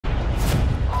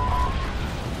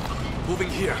Moving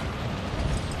here.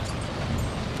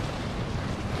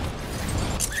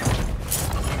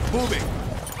 Moving.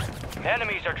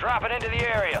 Enemies are dropping into the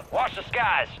area. Watch the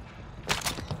skies.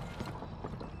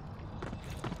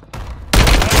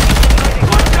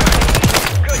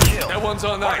 Good kill. That one's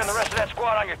on Marking ice. the rest of that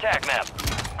squad on your tac map.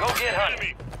 Go get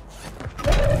hunting.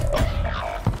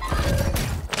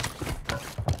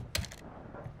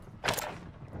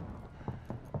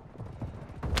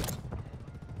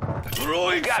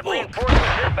 Throwing Got smoke.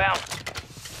 reinforcements inbound.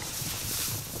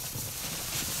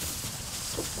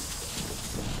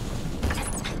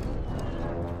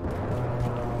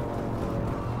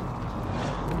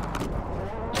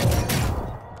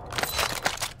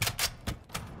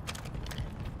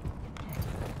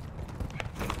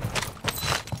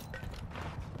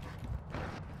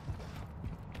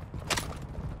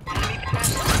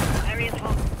 Area's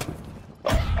hot.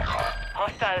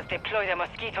 Hostiles deploy the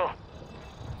mosquito.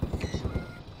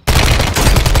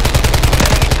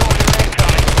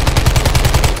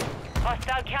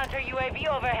 Hostile counter UAV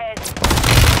overhead.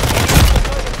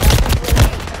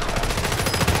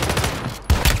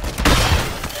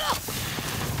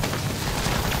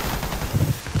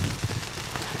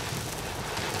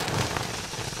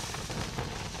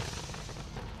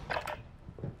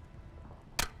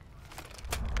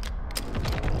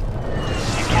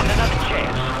 You're getting another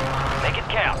chance. Make it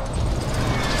count.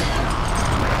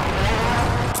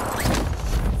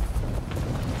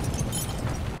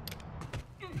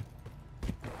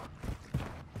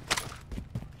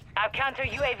 Our counter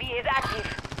UAV is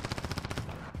active.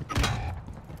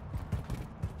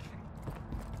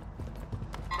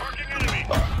 Marking enemy.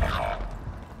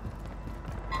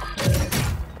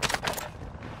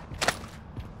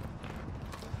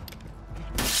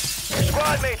 Your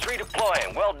squad mates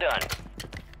redeploying. Well done.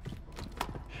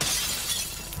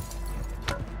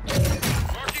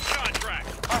 Marking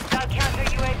contract. Hostile counter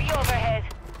UAV overhead.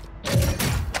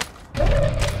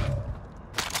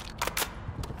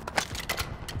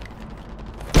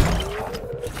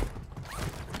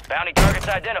 Bounty targets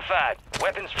identified.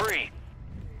 Weapons free.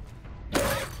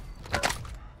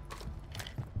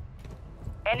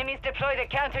 Enemies deploy the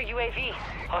counter UAV.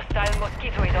 Hostile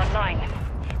mosquito is online.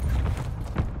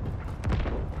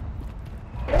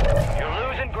 You're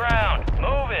losing ground.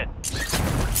 Move it.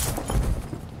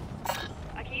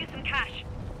 I can use some cash.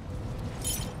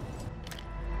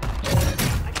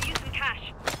 I can use some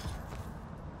cash.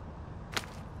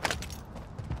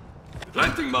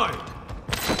 Planting mine.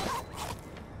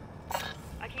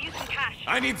 I can use some cash.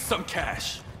 I need some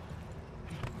cash.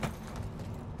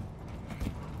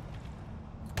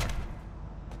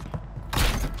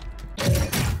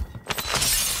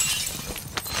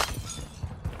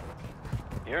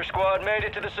 Your squad made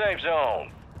it to the safe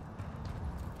zone.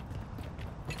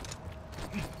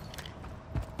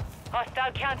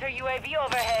 Hostile counter UAV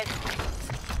overhead.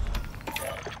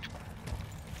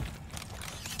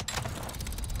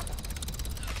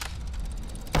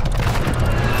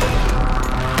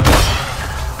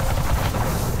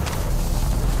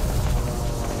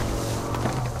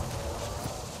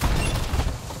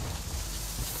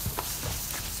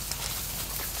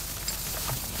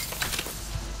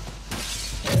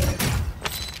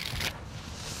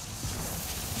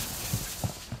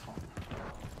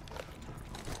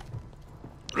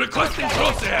 Requesting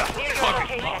crosshair. Near your Fuck.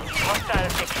 location.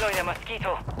 Hostiles deploy the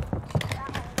mosquito.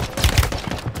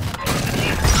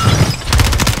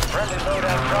 Friendly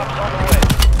loadout drops on the way.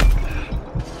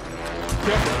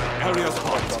 Careful. Area's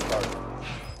hot.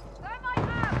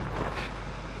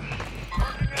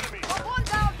 Marking enemy. One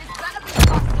down is better than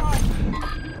last time.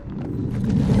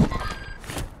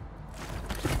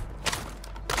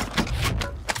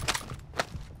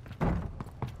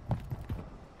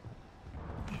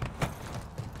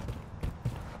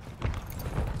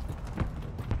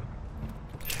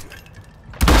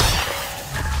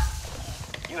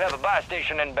 You have a buy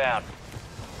station inbound.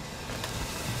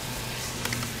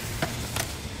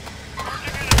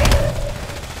 Marking enemy.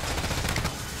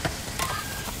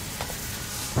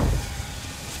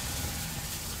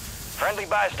 Friendly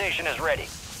buy station is ready.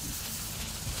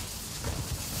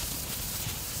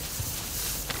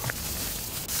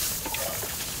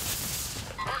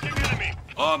 Marking enemy.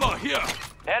 Armor here.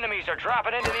 Enemies are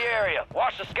dropping into the area.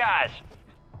 Watch the skies.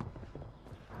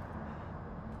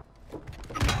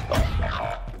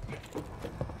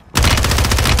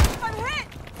 I'm hit!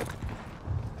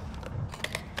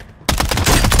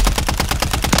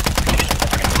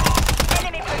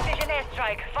 Enemy precision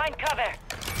airstrike. Find cover.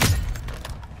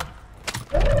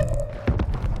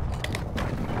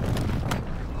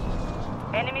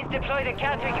 Enemies deploy the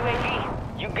counter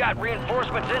UAV. You got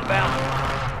reinforcements inbound.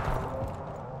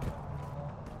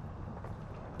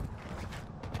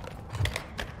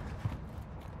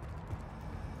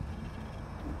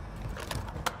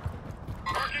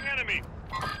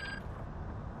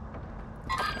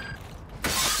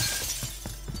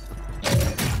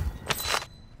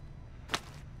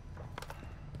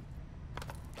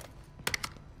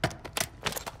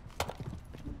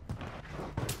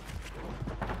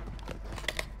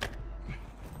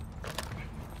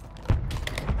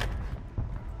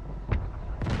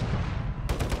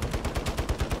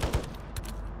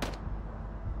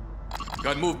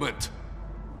 Got movement.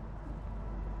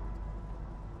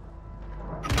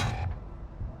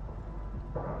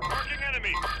 Marking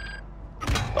enemy.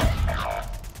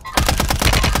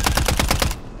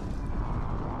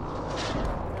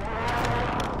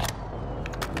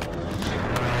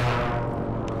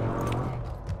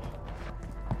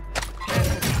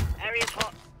 Area's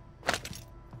hot.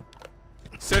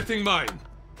 Setting mine.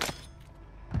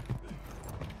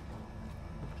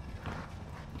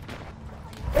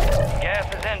 Gas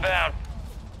is inbound.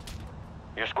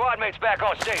 Your squad mate's back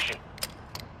on station.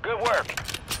 Good work.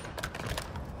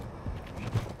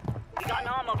 We got an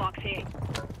armor box here.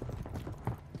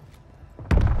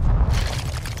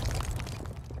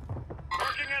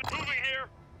 Marking and moving here.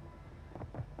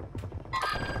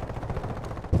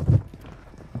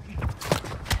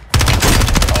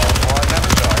 All squad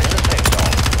members are in the safe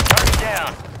zone. Target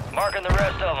down. Marking the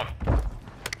rest of them.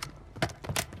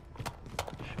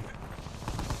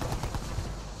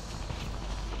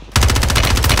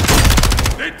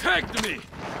 They tagged me!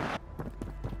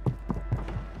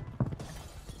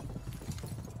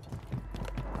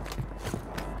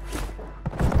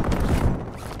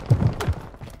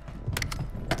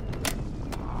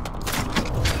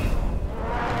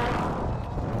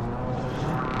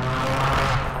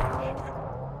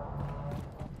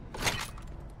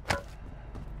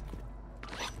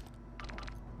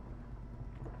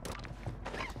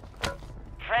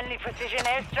 Friendly precision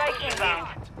airstrike inbound.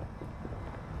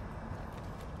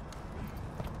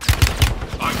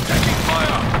 I'm taking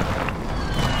fire!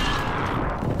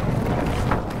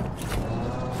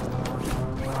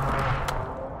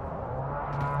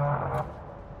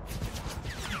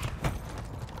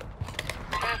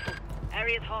 Careful.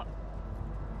 Area's hot.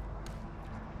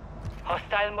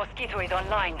 Hostile mosquito is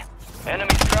online.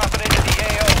 Enemies dropping into the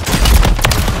AO.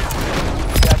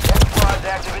 Got 10 squads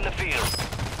active in the field.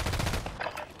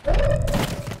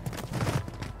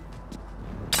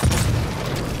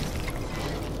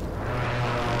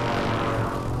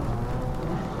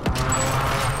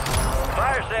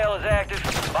 Fire sale is active.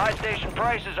 Buy station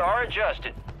prices are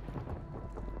adjusted.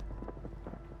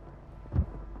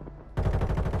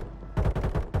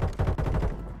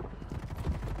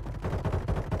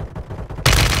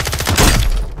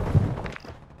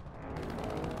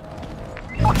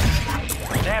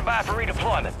 Stand by for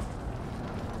redeployment.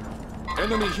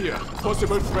 Enemy here.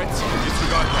 Possible threats.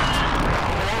 Disregard that.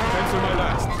 Cancel my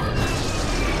last.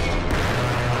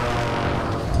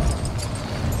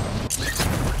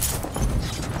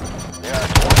 There are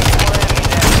 24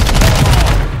 enemies active.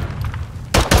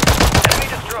 Enemy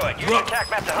destroyed. Use your attack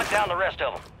map to hunt down the rest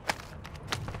of them.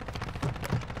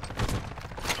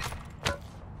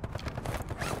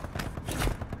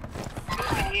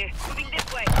 Moving here. Moving this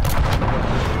way.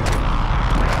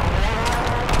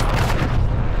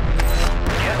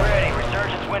 Get ready.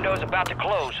 Resurgence window is about to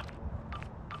close.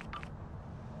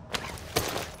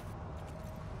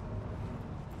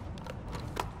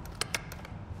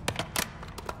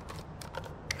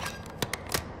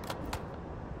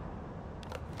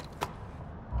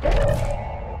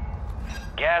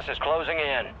 Gas is closing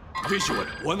in. Visual.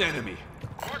 One enemy.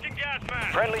 Marking gas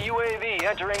mask. Friendly UAV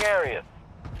entering area.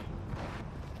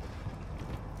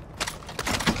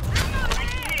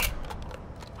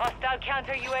 Hostile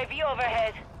counter UAV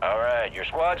overhead. All right, your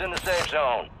squad's in the safe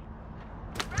zone.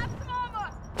 Grab some armor!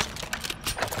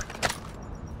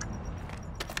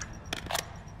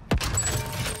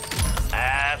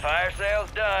 Fire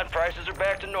sale's done. Prices are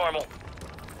back to normal.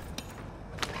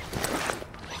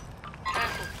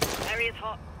 Careful. Area's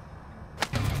hot.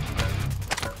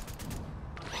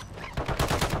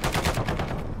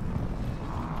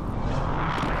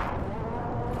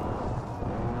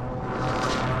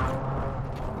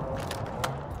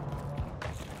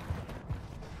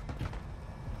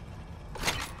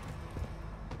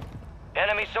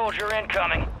 Enemy soldier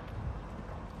incoming.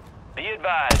 Be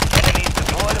advised, enemies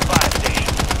deployed a buy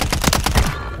station.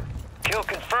 Kill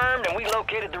confirmed, and we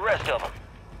located the rest of them.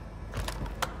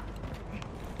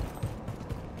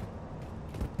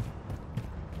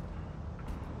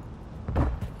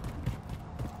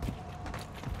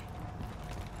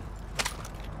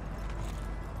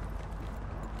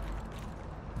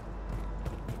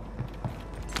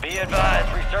 Be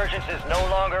advised, Resurgence is no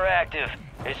longer active.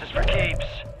 This is for keeps.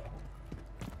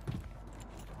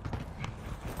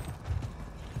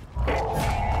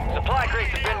 Supply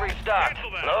crates have been restocked.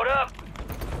 Cancel that. Load up.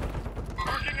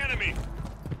 Marking enemy.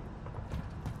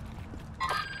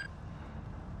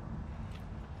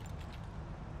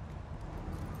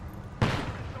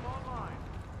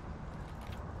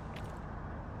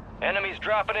 Enemies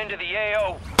dropping into the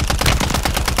AO.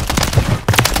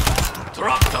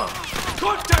 Drop them!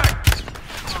 Contact!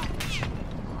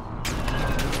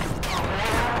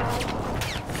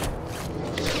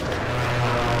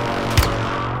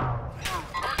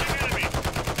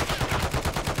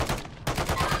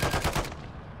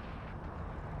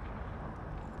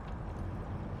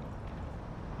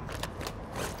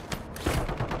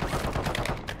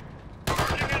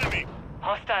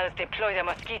 Hostiles deploy the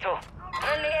Mosquito.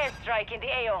 Friendly airstrike in the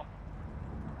AO.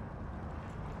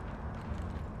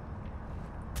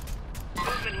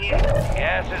 Movement here.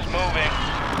 Gas is moving.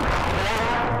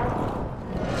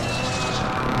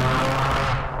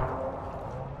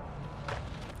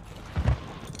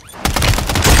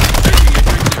 Taking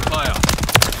effective fire.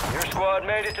 Your squad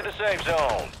made it to the safe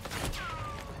zone.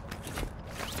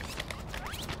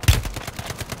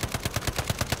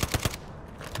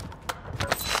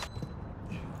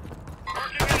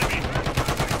 Marking enemy.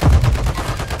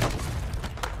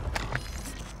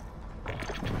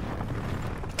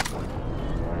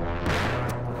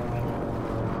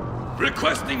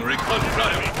 Requesting recon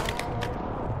flyover.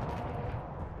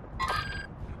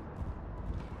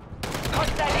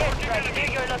 Hostile airstrike near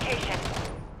your location.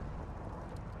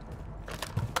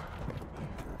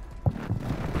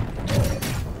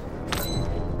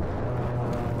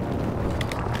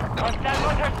 Hostile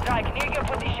mortar strike near your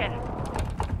position.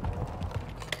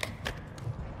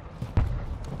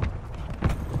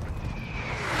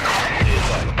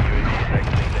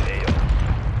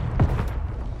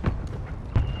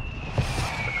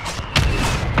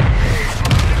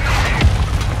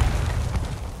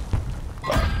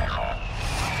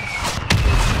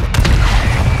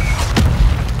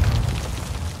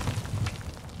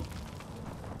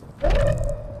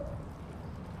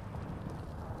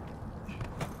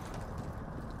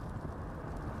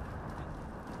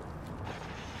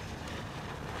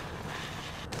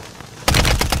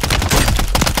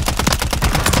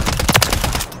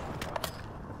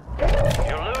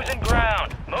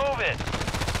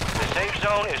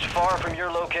 Zone is far from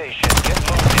your location. Get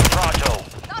moving pronto.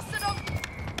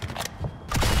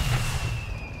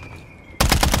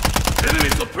 Enemy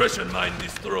suppression mine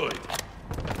destroyed.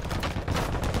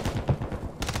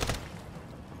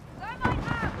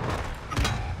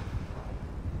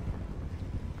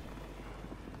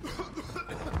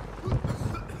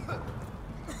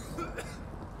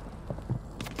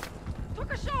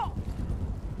 Took a shot.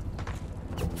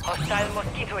 Hostile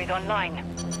Mosquito is online.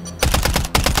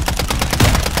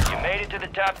 You made it to the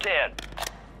top 10.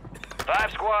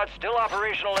 5 squads still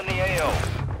operational in the AO.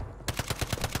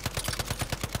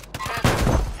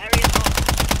 Area's hot.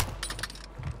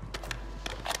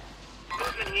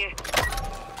 Movement here.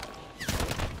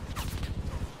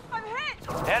 I'm hit.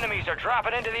 Enemies are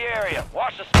dropping into the area.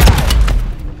 Watch the sky.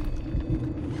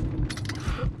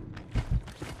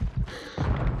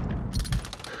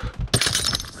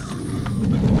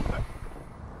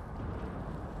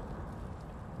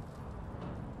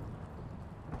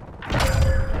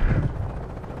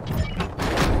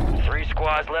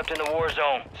 Squads left in the war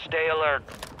zone. Stay alert.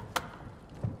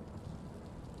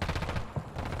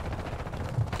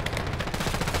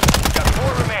 Got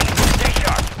 4 remaining. Stay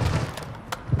sharp.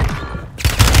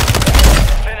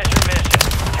 Finish your mission.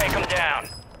 Take them down.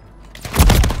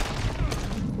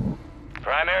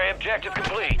 Primary objective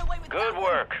complete. Good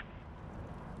work.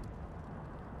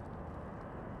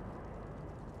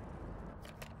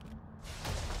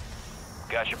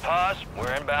 Got your pause.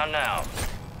 We're inbound now.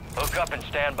 Hook up and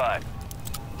stand by.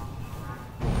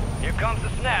 Here comes the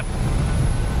snap.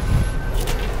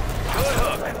 Good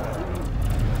hook.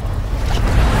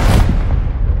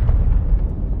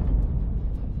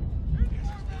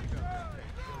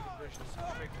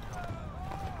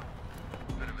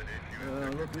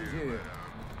 Look who's here.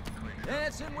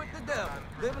 Dancing with the devil,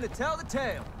 living to tell the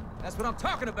tale. That's what I'm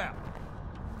talking about.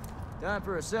 Time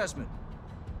for assessment.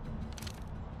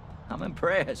 I'm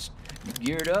impressed. You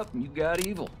geared up and you got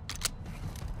evil.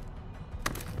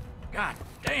 God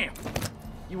damn!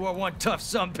 You are one tough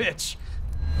sumbitch.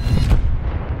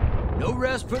 No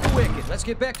rest for the wicked. Let's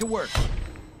get back to work.